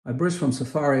Bruce from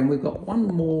Safiery, and we've got one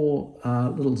more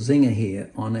little zinger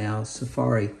here on our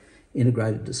Safiery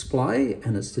Integrated Display,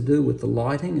 and it's to do with the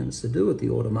lighting and it's to do with the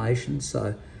automation.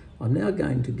 So I'm now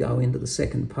going to go into the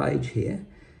second page here,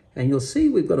 and you'll see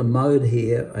we've got a mode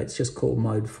here. It's just called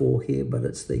mode 4 here, but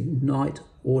it's the night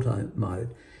auto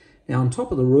mode. Now on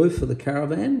top of the roof of the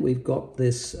caravan, we've got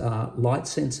this light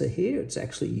sensor here. It's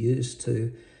actually used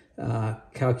to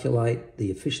calculate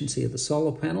the efficiency of the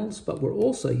solar panels, but we're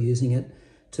also using it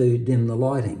to dim the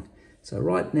lighting. So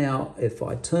right now, if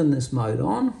I turn this mode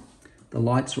on, the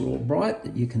lights are all bright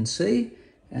that you can see,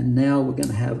 and now we're going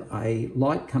to have a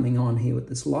light coming on here with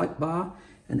this light bar,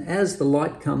 and as the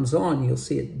light comes on, you'll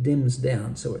see it dims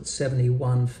down, so it's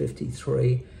 71,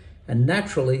 53, and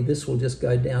naturally this will just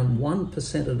go down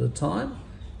 1% at a time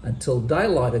until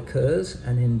daylight occurs,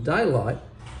 and in daylight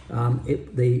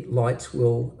the lights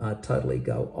will totally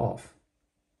go off.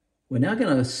 We're now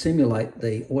going to simulate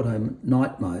the auto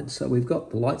night mode. So we've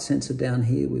got the light sensor down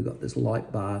here, we've got this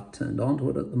light bar turned onto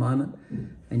it at the moment,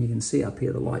 and you can see up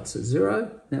here the lights are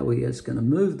 0. Now we're just going to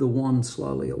move the wand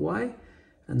slowly away,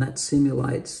 and that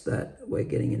simulates that we're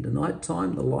getting into night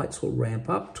time. The lights will ramp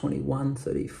up, 21,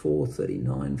 34,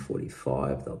 39,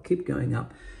 45. They'll keep going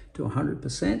up to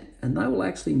 100%, and they will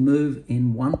actually move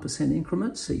in 1%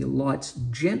 increments, so your lights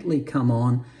gently come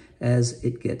on as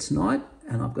it gets night.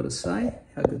 And I've got to say,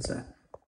 how good's that?